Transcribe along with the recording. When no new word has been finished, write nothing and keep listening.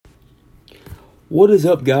What is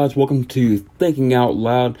up, guys? Welcome to Thinking Out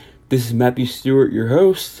Loud. This is Matthew Stewart, your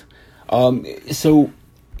host. So,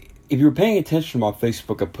 if you're paying attention to my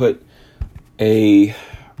Facebook, I put a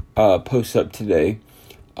post up today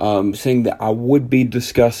saying that I would be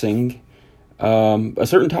discussing a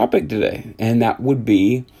certain topic today, and that would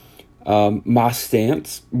be my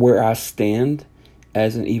stance, where I stand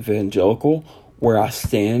as an evangelical, where I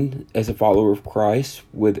stand as a follower of Christ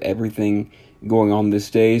with everything going on these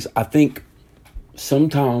days. I think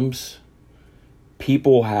sometimes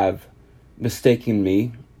people have mistaken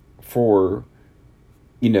me for,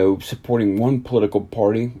 supporting one political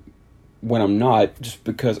party when I'm not, just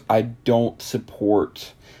because I don't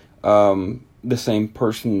support the same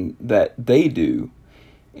person that they do.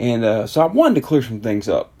 And so I wanted to clear some things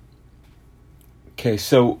up. Okay,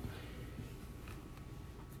 so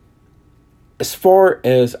as far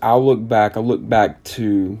as I look back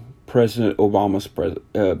to Barack Obama's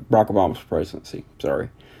presidency.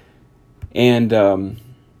 And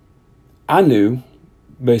I knew,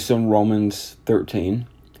 based on Romans 13,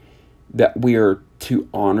 that we are to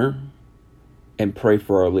honor and pray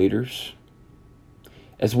for our leaders,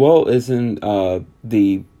 as well as in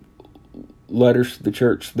the letters to the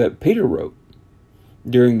church that Peter wrote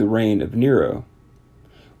during the reign of Nero,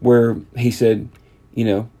 where he said,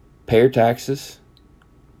 pay your taxes,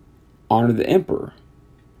 honor the emperor.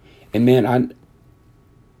 And man,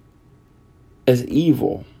 as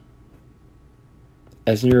evil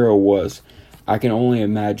as Nero was, I can only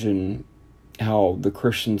imagine how the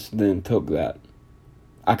Christians then took that.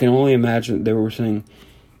 I can only imagine they were saying,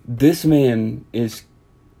 this man is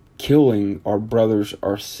killing our brothers,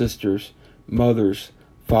 our sisters, mothers,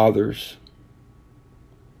 fathers,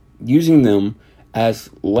 using them as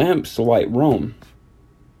lamps to light Rome.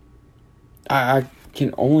 I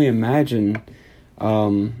can only imagine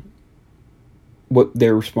what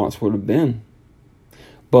their response would have been.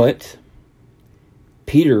 But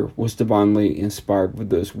Peter was divinely inspired with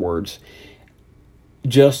those words,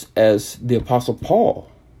 just as the Apostle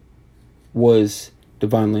Paul was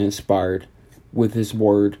divinely inspired with his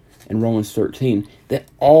word in Romans 13, that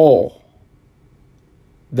all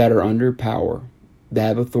that are under power, that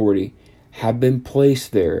have authority, have been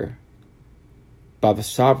placed there by the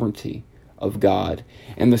sovereignty of God.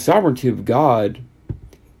 And the sovereignty of God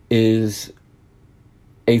is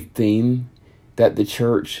a theme that the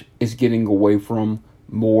church is getting away from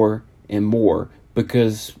more and more,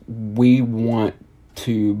 because we want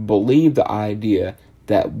to believe the idea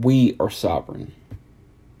that we are sovereign.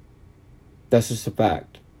 That's just a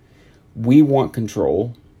fact. We want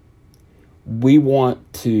control. We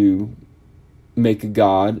want to make a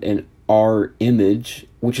God in our image,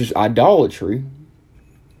 which is idolatry.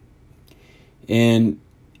 And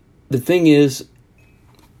the thing is,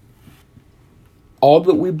 all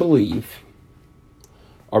that we believe,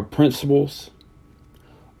 our principles,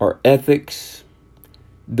 our ethics,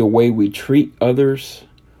 the way we treat others,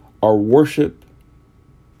 our worship,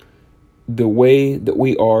 the way that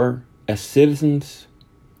we are as citizens,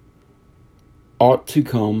 ought to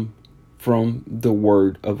come from the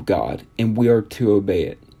Word of God, and we are to obey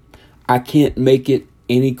it. I can't make it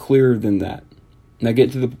any clearer than that. Now,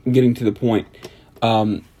 getting to the point.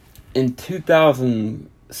 In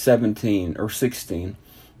 2017 or 16,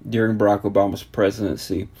 during Barack Obama's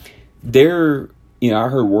presidency, I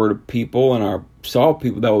heard word of people, and I saw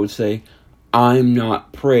people that would say, I'm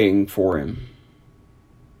not praying for him.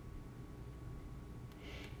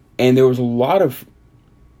 And there was a lot of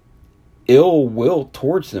ill will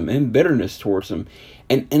towards him and bitterness towards him.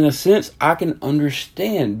 And in a sense, I can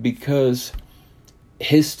understand, because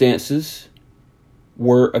his stances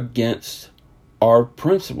were against our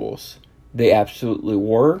principles. They absolutely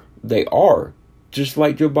were. They are. Just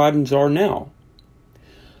like Joe Biden's are now.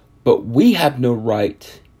 But we have no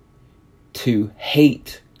right to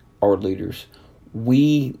hate our leaders.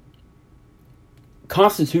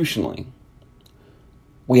 Constitutionally,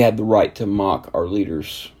 we have the right to mock our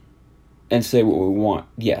leaders and say what we want.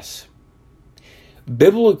 Yes.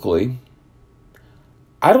 Biblically,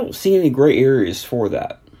 I don't see any gray areas for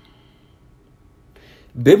that.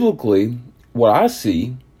 Biblically, what I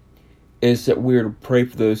see is that we're to pray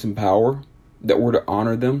for those in power, that we're to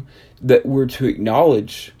honor them, that we're to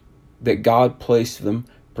acknowledge that God placed them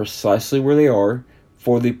precisely where they are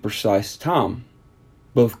for the precise time,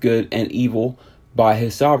 both good and evil, by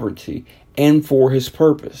His sovereignty and for His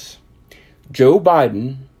purpose. Joe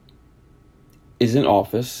Biden is in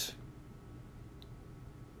office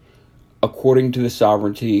according to the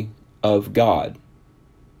sovereignty of God.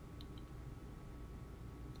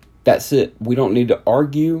 That's it. We don't need to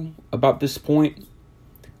argue about this point.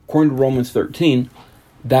 According to Romans 13,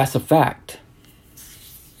 that's a fact.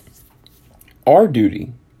 Our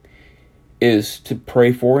duty is to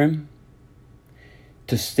pray for him,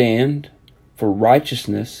 to stand for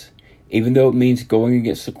righteousness, even though it means going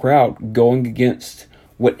against the crowd, going against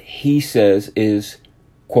what he says is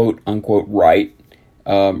quote unquote right,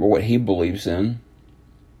 or what he believes in.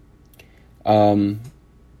 And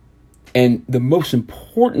the most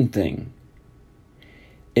important thing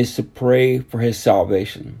is to pray for his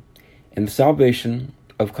salvation and the salvation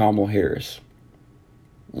of Kamala Harris.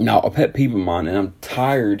 Now, a pet peeve of mine, and I'm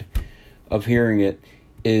tired of hearing it,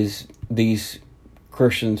 is these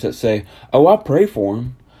Christians that say, oh, I pray for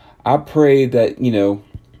him. I pray that,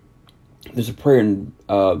 there's a prayer in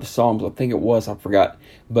the Psalms, I think it was, I forgot,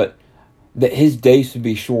 but that his days would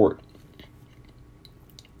be short.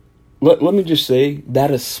 Let me just say, that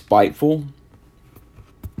is spiteful.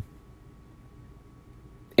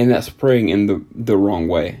 And that's praying in the wrong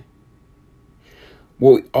way.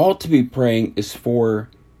 What we ought to be praying is for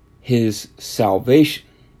his salvation,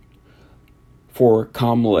 for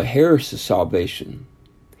Kamala Harris' salvation,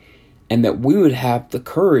 and that we would have the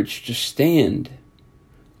courage to stand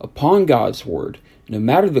upon God's word, no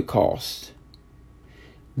matter the cost,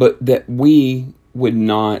 but that we would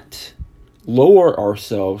not lower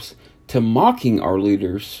ourselves to mocking our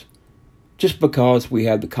leaders just because we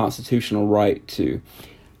have the constitutional right to.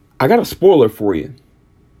 I got a spoiler for you.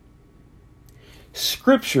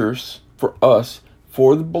 Scriptures for us,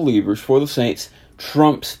 for the believers, for the saints,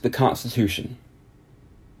 trumps the Constitution.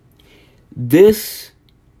 This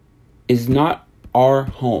is not our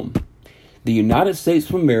home. The United States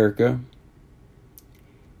of America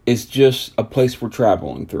is just a place we're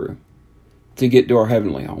traveling through to get to our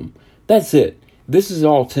heavenly home. That's it. This is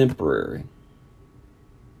all temporary.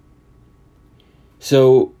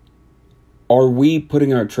 So, are we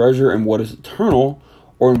putting our treasure in what is eternal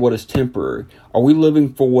or in what is temporary? Are we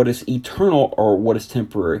living for what is eternal or what is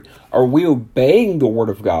temporary? Are we obeying the Word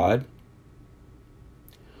of God?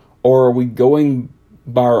 Or are we going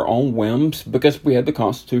by our own whims because we have the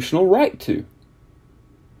constitutional right to?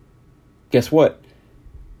 Guess what?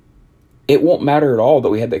 It won't matter at all that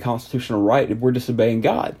we have that constitutional right if we're disobeying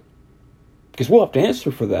God. Because we'll have to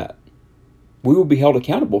answer for that. We will be held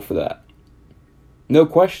accountable for that. No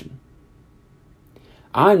question.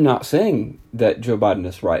 I'm not saying that Joe Biden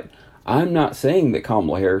is right. I'm not saying that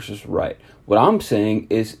Kamala Harris is right. What I'm saying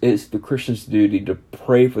is it's the Christian's duty to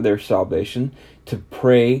pray for their salvation, to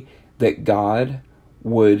pray that God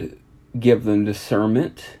would give them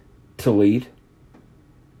discernment to lead,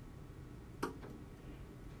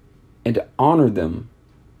 and to honor them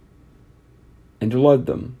and to love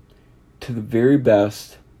them to the very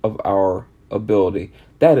best of our ability.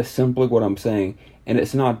 That is simply what I'm saying, and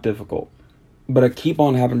it's not difficult. But I keep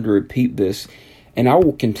on having to repeat this, and I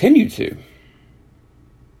will continue to.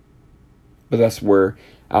 But that's where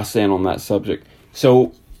I stand on that subject.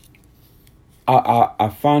 So, I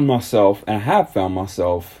find myself, and I have found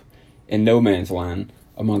myself, in no man's land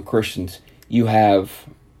among Christians. You have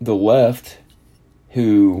the left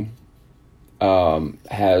who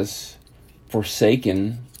has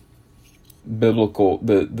forsaken the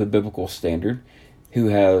biblical standard, who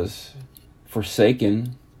has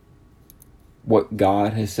forsaken what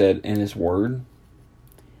God has said in His Word,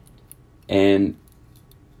 and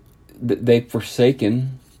they've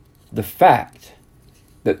forsaken the fact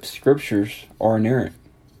that the Scriptures are inerrant.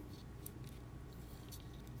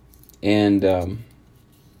 And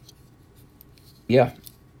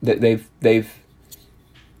that they've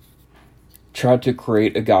tried to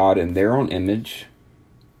create a God in their own image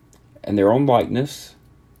and their own likeness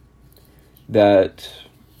that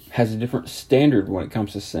has a different standard when it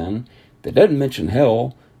comes to sin, that doesn't mention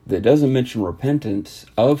hell, that doesn't mention repentance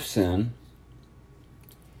of sin,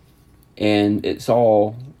 and it's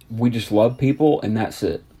all, we just love people and that's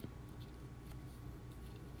it.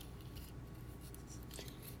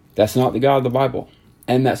 That's not the God of the Bible,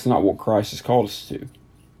 and that's not what Christ has called us to.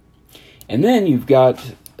 And then you've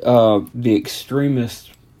got the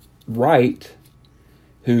extremist right,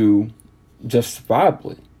 who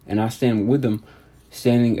justifiably, and I stand with them,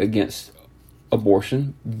 standing against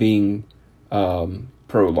abortion, being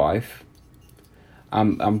pro-life.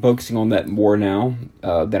 I'm focusing on that more now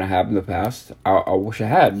than I have in the past. I wish I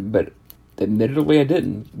had, but admittedly I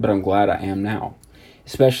didn't. But I'm glad I am now,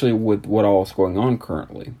 especially with what all is going on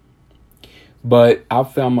currently. But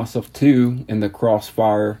I've found myself too in the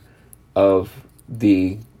crossfire of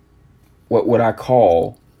the what I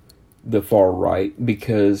call the far right,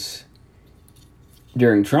 because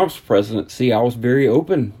during Trump's presidency, I was very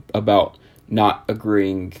open about not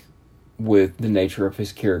agreeing with the nature of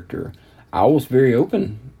his character. I was very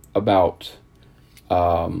open about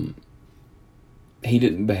he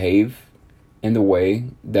didn't behave in the way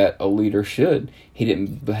that a leader should. He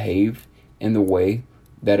didn't behave in the way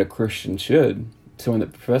that a Christian should. Someone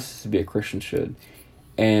that professes to be a Christian should.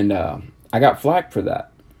 And I got flack for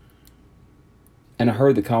that. And I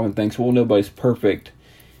heard the common things, well, nobody's perfect,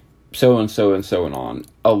 so and so and so and on.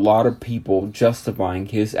 A lot of people justifying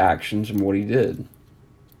his actions and what he did.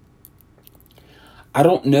 I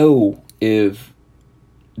don't know if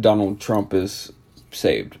Donald Trump is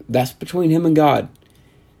saved. That's between him and God.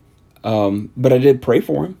 But I did pray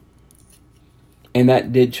for him. And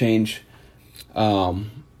that did change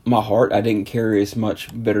my heart. I didn't carry as much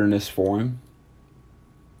bitterness for him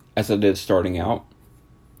as I did starting out.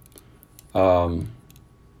 And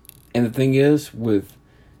the thing is, with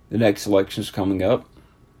the next elections coming up,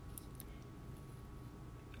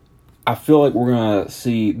 I feel like we're going to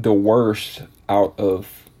see the worst out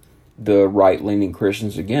of the right-leaning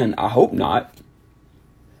Christians again. I hope not.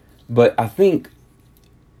 But I think,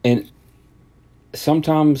 and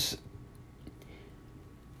sometimes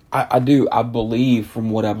I believe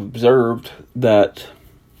from what I've observed that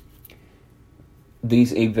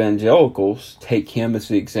these evangelicals take him as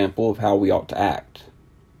the example of how we ought to act.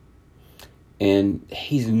 And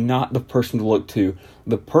he's not the person to look to.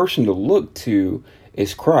 The person to look to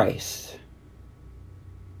is Christ.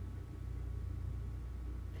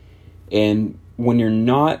 And when you're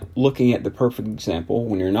not looking at the perfect example,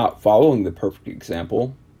 when you're not following the perfect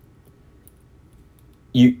example,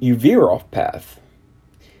 you veer off path.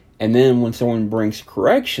 And then when someone brings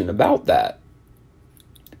correction about that,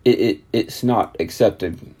 it's not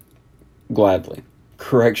accepted gladly.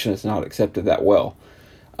 Correction is not accepted that well.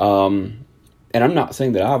 And I'm not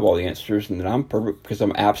saying that I have all the answers and that I'm perfect, because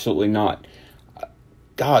I'm absolutely not.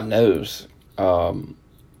 God knows.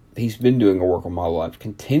 He's been doing a work on my life,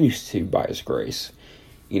 continues to by His grace.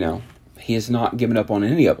 You know, He has not given up on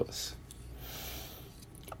any of us.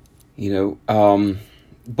 You know,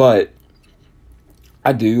 but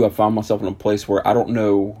I find myself in a place where I don't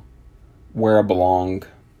know where I belong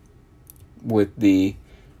with the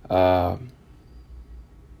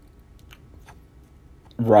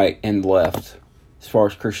right and left as far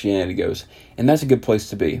as Christianity goes. And that's a good place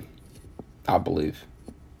to be, I believe.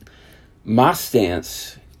 My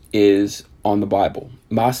stance is on the Bible.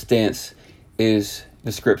 My stance is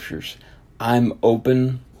the Scriptures. I'm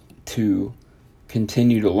open to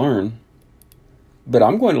continue to learn, but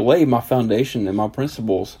I'm going to lay my foundation and my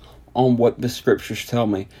principles on what the Scriptures tell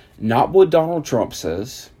me. Not what Donald Trump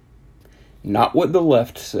says, not what the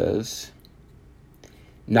left says,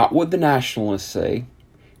 not what the nationalists say,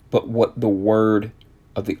 but what the Word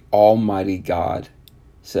of the Almighty God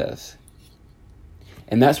says.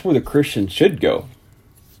 And that's where the Christian should go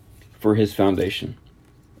for his foundation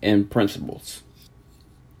and principles.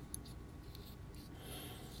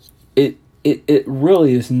 It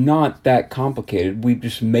really is not that complicated. We've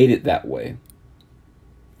just made it that way.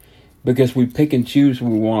 Because we pick and choose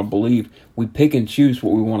what we want to believe. We pick and choose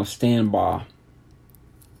what we want to stand by.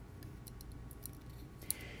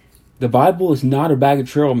 The Bible is not a bag of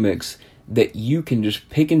trail mix that you can just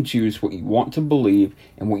pick and choose what you want to believe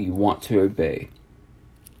and what you want to obey.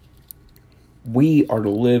 We are to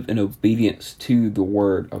live in obedience to the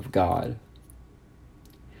Word of God.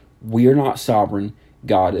 We are not sovereign.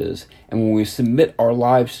 God is. And when we submit our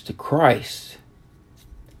lives to Christ,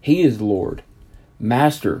 He is Lord.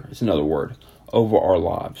 Master is another word over our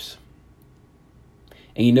lives.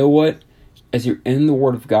 And you know what? As you're in the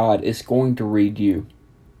Word of God, it's going to read you.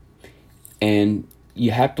 And you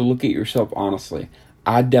have to look at yourself honestly.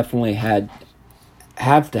 I definitely have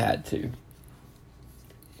had to.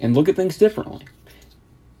 And look at things differently.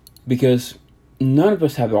 Because none of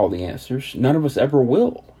us have all the answers. None of us ever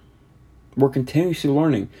will. We're continuously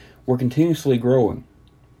learning. We're continuously growing.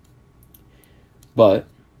 But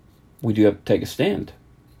we do have to take a stand.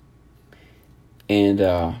 And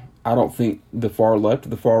I don't think the far left or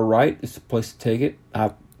the far right is the place to take it.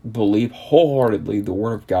 I believe wholeheartedly the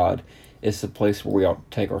Word of God is the place where we ought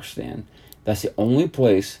to take our stand. That's the only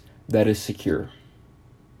place that is secure.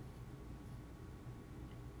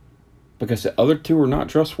 Because the other two are not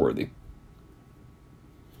trustworthy.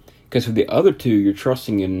 Because with the other two, you're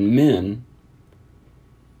trusting in men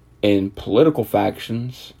and political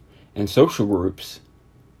factions and social groups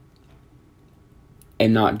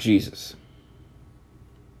and not Jesus.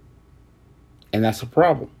 And that's a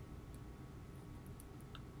problem.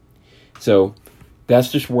 So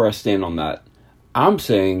that's just where I stand on that. I'm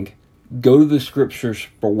saying go to the Scriptures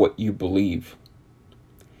for what you believe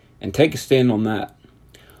and take a stand on that.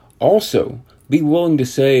 Also, be willing to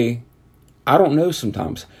say, I don't know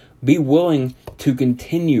sometimes. Be willing to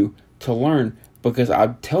continue to learn, because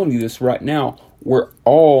I'm telling you this right now, we're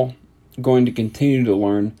all going to continue to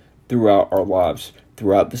learn throughout our lives,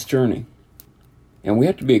 throughout this journey. And we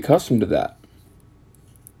have to be accustomed to that.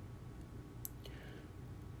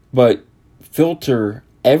 But filter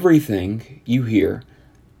everything you hear,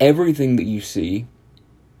 everything that you see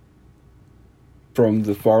from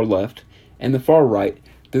the far left and the far right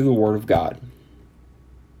through the Word of God.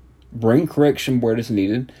 Bring correction where it is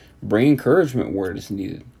needed. Bring encouragement where it is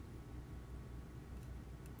needed.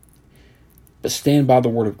 But stand by the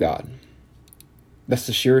Word of God. That's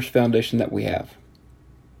the surest foundation that we have.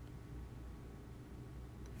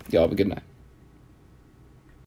 Y'all have a good night.